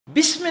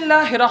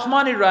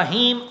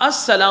Bismillahirrahmanirrahim.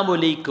 Assalamu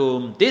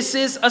alaikum. This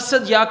is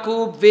Asad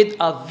Yaqub with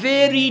a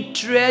very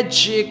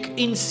tragic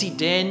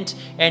incident,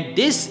 and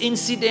this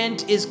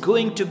incident is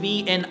going to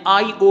be an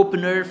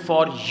eye-opener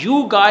for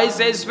you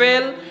guys as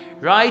well,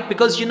 right?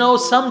 Because you know,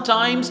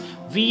 sometimes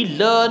we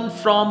learn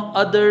from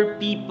other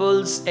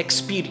people's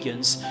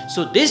experience.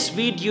 So this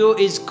video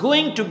is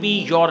going to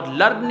be your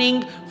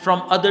learning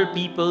from other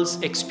people's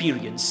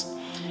experience.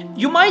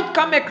 You might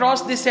come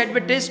across this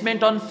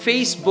advertisement on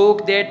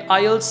Facebook that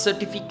Ielts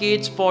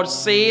certificates for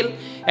sale,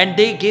 and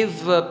they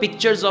give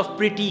pictures of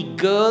pretty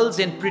girls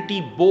and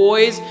pretty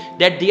boys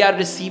that they are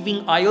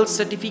receiving Ielts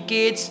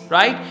certificates,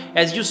 right?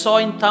 As you saw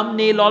in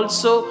thumbnail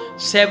also,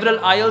 several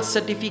Ielts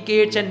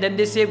certificates, and then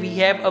they say we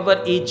have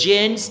our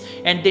agents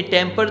and they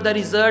temper the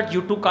result.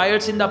 You took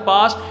Ielts in the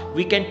past,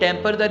 we can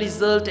temper the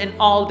result and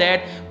all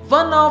that.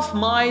 One of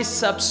my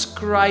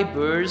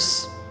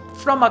subscribers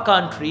from a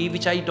country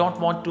which I don't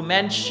want to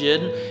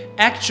mention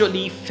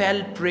actually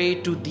fell prey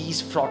to these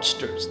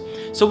fraudsters.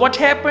 So what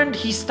happened?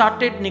 He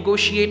started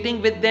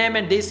negotiating with them,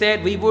 and they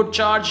said we would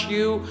charge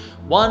you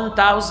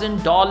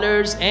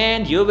 $1,000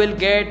 and you will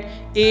get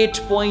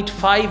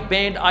 8.5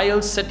 band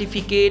Ielts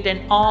certificate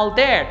and all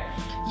that.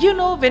 You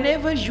know,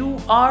 whenever you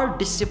are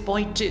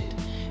disappointed,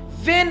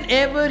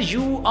 whenever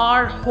you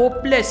are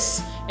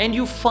hopeless, and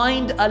you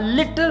find a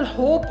little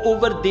hope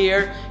over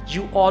there,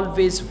 you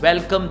always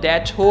welcome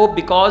that hope,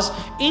 because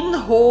in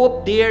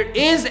hope there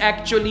is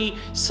actually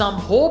some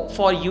hope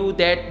for you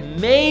that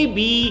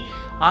maybe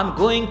I'm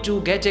going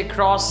to get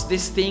across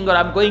this thing, or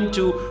I'm going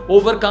to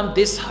overcome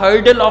this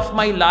hurdle of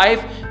my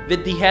life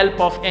with the help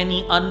of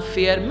any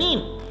unfair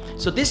mean.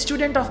 So this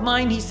student of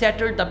mine, he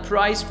settled the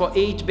price for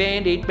 8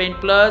 band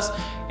plus,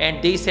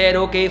 and they said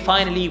okay,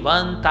 finally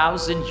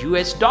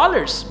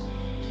 $1,000.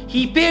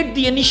 He paid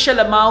the initial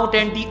amount,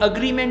 and the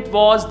agreement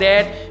was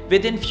that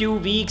within few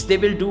weeks they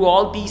will do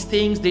all these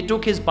things. They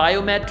took his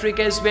biometric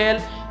as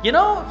well. You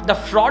know, the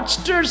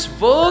fraudsters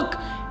work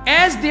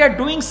as they are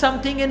doing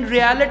something in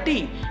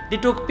reality. They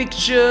took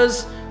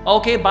pictures,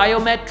 okay,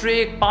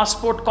 biometric,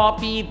 passport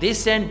copy,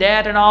 this and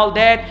that and all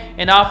that.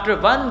 And after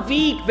 1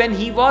 week, when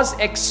he was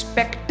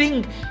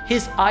expecting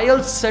his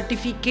Ielts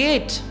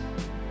certificate,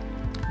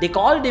 they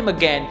called him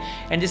again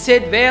and they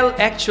said, well,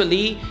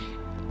 actually,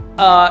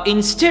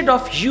 instead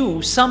of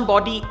you,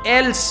 somebody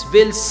else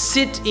will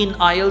sit in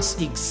Ielts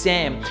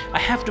exam. I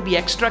have to be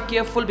extra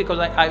careful because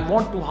I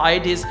want to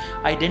hide his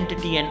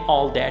identity and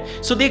all that.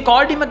 So they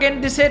called him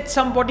again. They said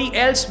somebody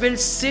else will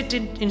sit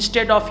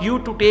instead of you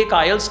to take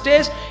Ielts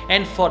test,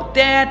 and for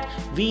that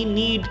we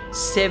need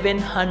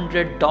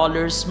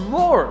 $700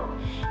 more.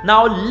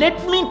 Now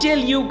let me tell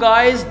you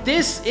guys,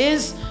 this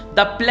is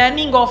the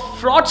planning of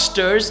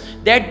fraudsters,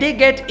 that they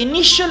get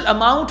initial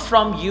amount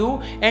from you,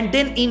 and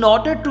then in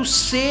order to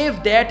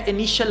save that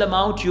initial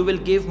amount you will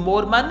give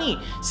more money.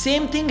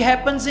 Same thing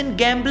happens in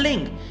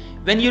gambling.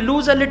 When you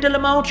lose a little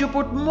amount, you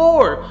put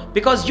more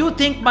because you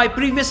think my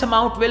previous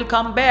amount will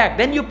come back.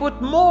 Then you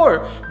put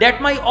more,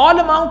 that my all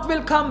amount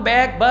will come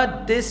back.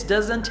 But this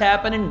doesn't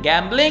happen in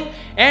gambling,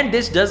 and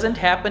this doesn't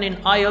happen in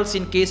Ielts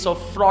in case of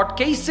fraud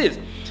cases.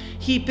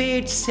 He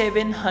paid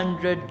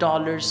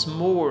 $700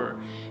 more.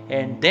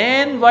 And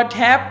then what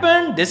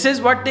happened? This is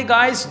what the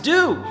guys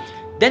do.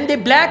 Then they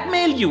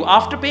blackmail you.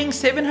 After paying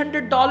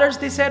 $700,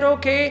 they said,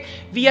 okay,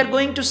 we are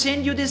going to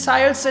send you this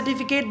Ielts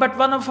certificate, but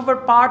one of our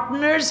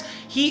partners,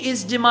 he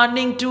is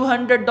demanding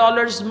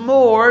 $200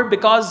 more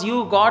because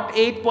you got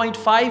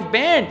 8.5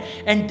 band.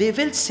 And they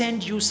will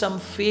send you some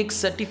fake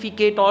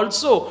certificate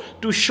also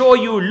to show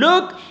you,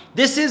 look,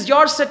 this is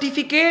your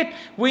certificate.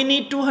 We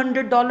need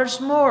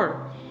 $200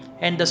 more.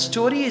 And the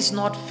story is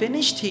not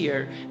finished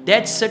here.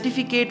 That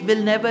certificate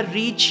will never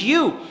reach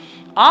you.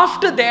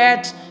 After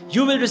that,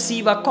 you will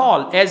receive a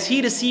call, as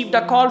he received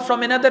a call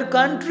from another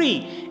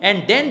country.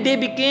 And then they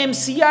became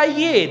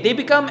CIA. They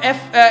become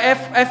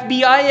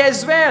FBI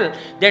as well.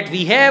 That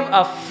we have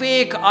a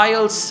fake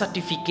Ielts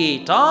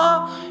certificate.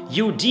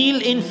 You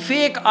deal in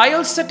fake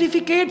Ielts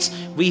certificates.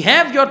 We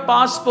have your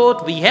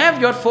passport. We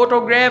have your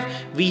photograph.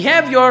 We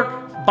have your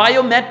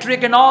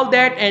biometric and all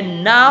that.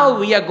 And now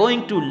we are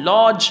going to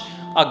lodge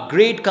a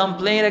great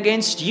complaint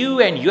against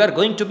you, and you are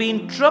going to be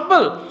in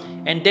trouble.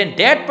 And then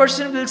that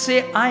person will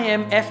say, I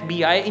am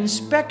FBI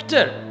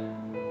inspector.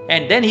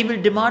 And then he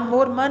will demand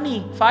more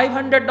money.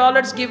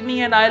 $500 give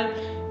me and I'll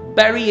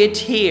bury it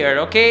here.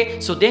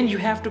 Okay. So then you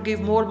have to give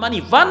more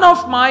money. One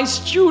of my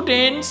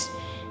students,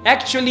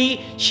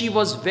 actually, she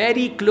was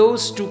very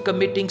close to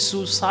committing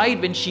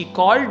suicide when she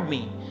called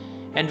me.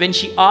 And when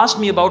she asked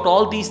me about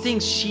all these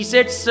things, she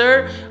said,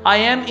 sir, I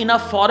am in a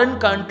foreign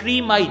country.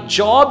 My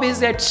job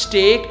is at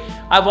stake.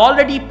 I've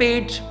already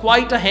paid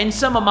quite a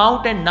handsome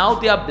amount, and now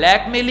they are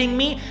blackmailing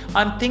me.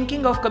 I'm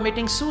thinking of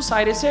committing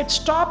suicide. I said,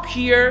 stop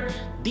here.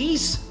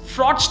 These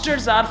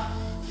fraudsters are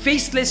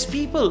faceless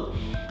people.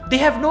 They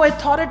have no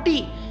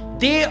authority.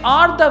 They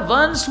are the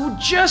ones who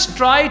just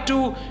try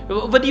to,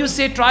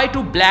 try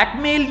to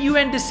blackmail you,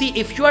 and they see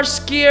if you are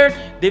scared,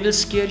 they will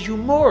scare you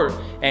more.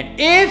 And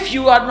if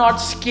you are not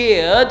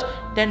scared,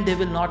 then they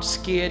will not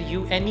scare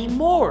you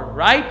anymore,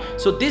 right?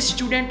 So this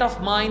student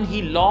of mine,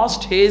 he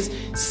lost his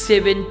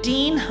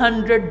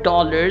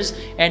 $1,700,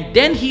 and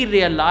then he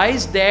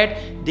realized that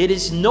there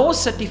is no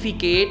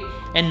certificate,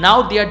 and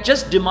now they are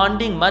just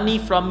demanding money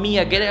from me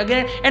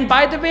again. And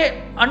by the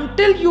way,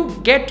 until you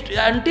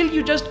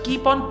just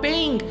keep on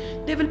paying,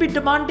 they will be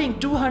demanding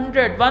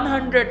 200,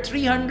 100,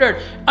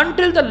 300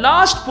 until the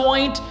last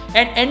point,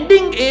 and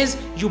ending is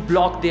you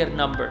block their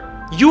number.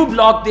 You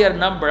block their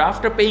number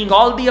after paying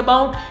all the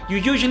amount. You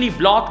usually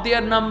block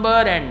their number,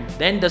 and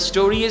then the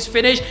story is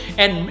finished.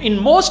 And in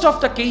most of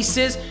the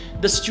cases,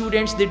 the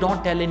students, they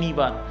don't tell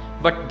anyone.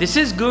 But this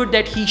is good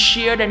that he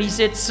shared, and he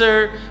said,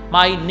 sir,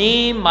 my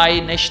name, my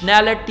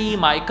nationality,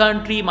 my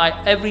country, my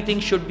everything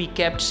should be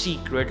kept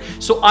secret.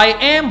 So I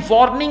am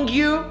warning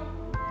you,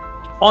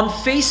 on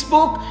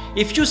Facebook,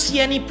 if you see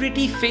any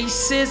pretty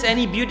faces,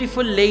 any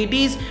beautiful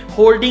ladies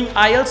holding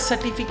Ielts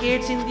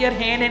certificates in their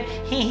hand and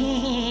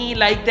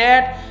like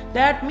that,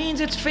 that means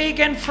it's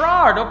fake and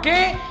fraud,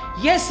 okay?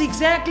 Yes,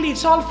 exactly,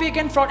 it's all fake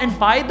and fraud. And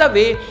by the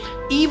way,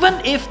 even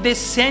if they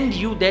send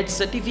you that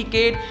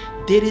certificate,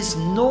 there is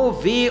no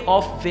way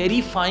of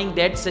verifying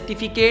that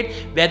certificate,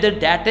 whether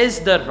that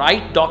is the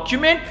right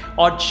document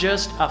or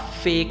just a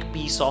fake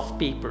piece of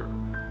paper.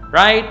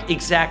 Right?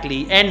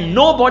 Exactly. And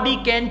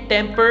nobody can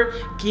tamper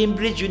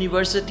Cambridge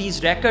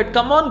University's record.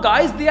 Come on,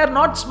 guys, they are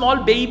not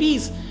small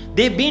babies.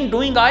 They've been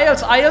doing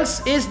Ielts.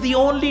 Ielts is the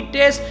only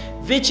test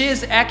which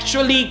is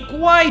actually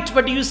quite,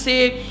 what do you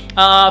say,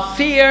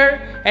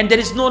 fair, and there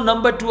is no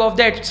number 2 of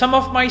that. Some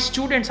of my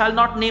students, I'll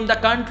not name the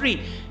country,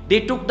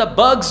 they took the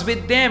bugs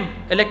with them,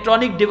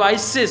 electronic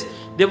devices.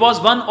 There was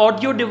one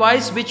audio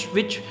device which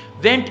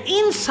went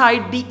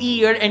inside the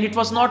ear and it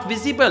was not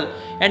visible.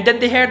 And then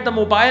they had the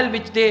mobile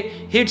which they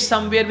hid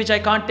somewhere, which I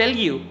can't tell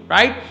you,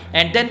 right?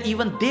 And then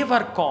even they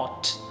were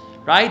caught,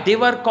 right? They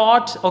were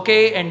caught,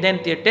 okay? And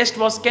then their test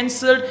was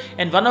cancelled.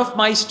 And one of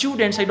my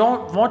students, I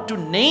don't want to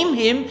name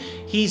him,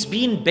 he's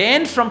been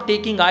banned from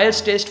taking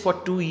IELTS test for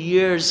 2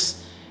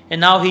 years.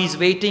 And now he's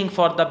waiting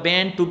for the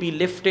ban to be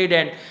lifted.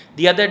 And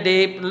the other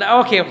day,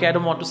 okay, I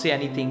don't want to say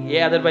anything.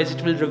 Yeah, otherwise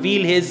it will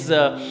reveal his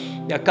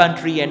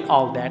country and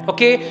all that.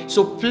 Okay,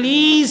 so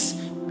please,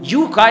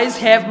 you guys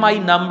have my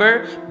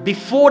number.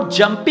 Before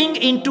jumping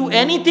into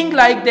anything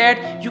like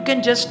that, you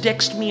can just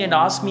text me and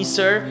ask me,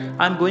 sir,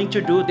 I'm going to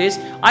do this.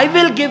 I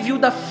will give you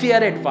the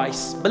fair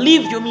advice.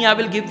 Believe you me, I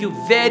will give you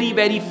very,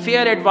 very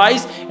fair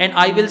advice, and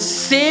I will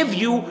save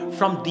you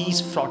from these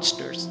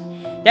fraudsters.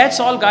 That's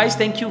all, guys.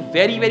 Thank you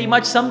very, very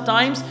much.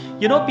 Sometimes,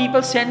 you know,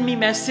 people send me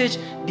message.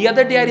 The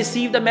other day I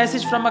received a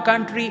message from a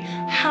country.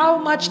 How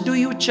much do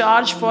you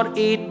charge for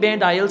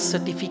 8-band IELTS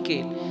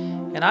certificate?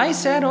 And I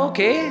said,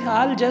 okay,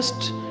 I'll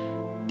just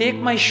take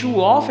my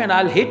shoe off and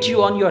I'll hit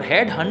you on your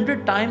head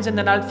 100 times and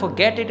then I'll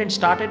forget it and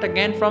start it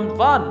again from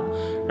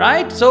 1,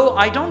 right? So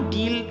I don't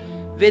deal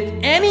with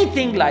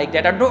anything like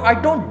that.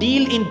 I don't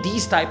deal in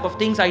these type of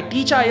things. I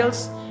teach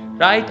IELTS.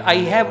 Right? I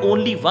have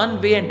only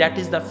one way, and that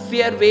is the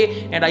fair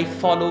way, and I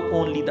follow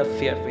only the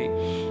fair way.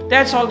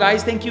 That's all,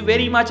 guys. Thank you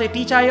very much. I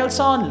teach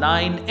IELTS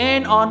online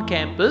and on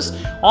campus.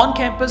 On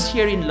campus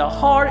here in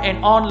Lahore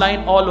and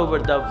online all over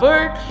the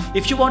world.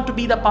 If you want to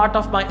be the part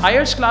of my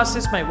IELTS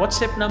classes, my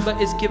WhatsApp number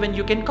is given.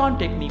 You can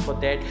contact me for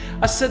that.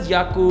 Asad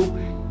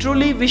Yaqub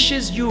truly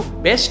wishes you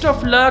best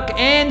of luck,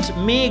 and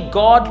may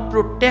God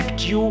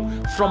protect you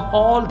from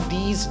all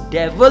these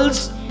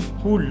devils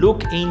who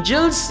look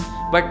angels,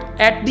 but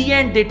at the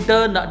end they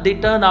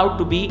turn out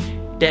to be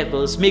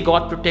devils. May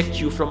God protect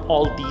you from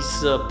all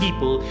these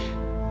people.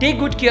 Take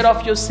good care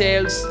of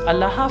yourselves.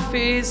 Allah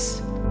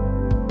Hafiz.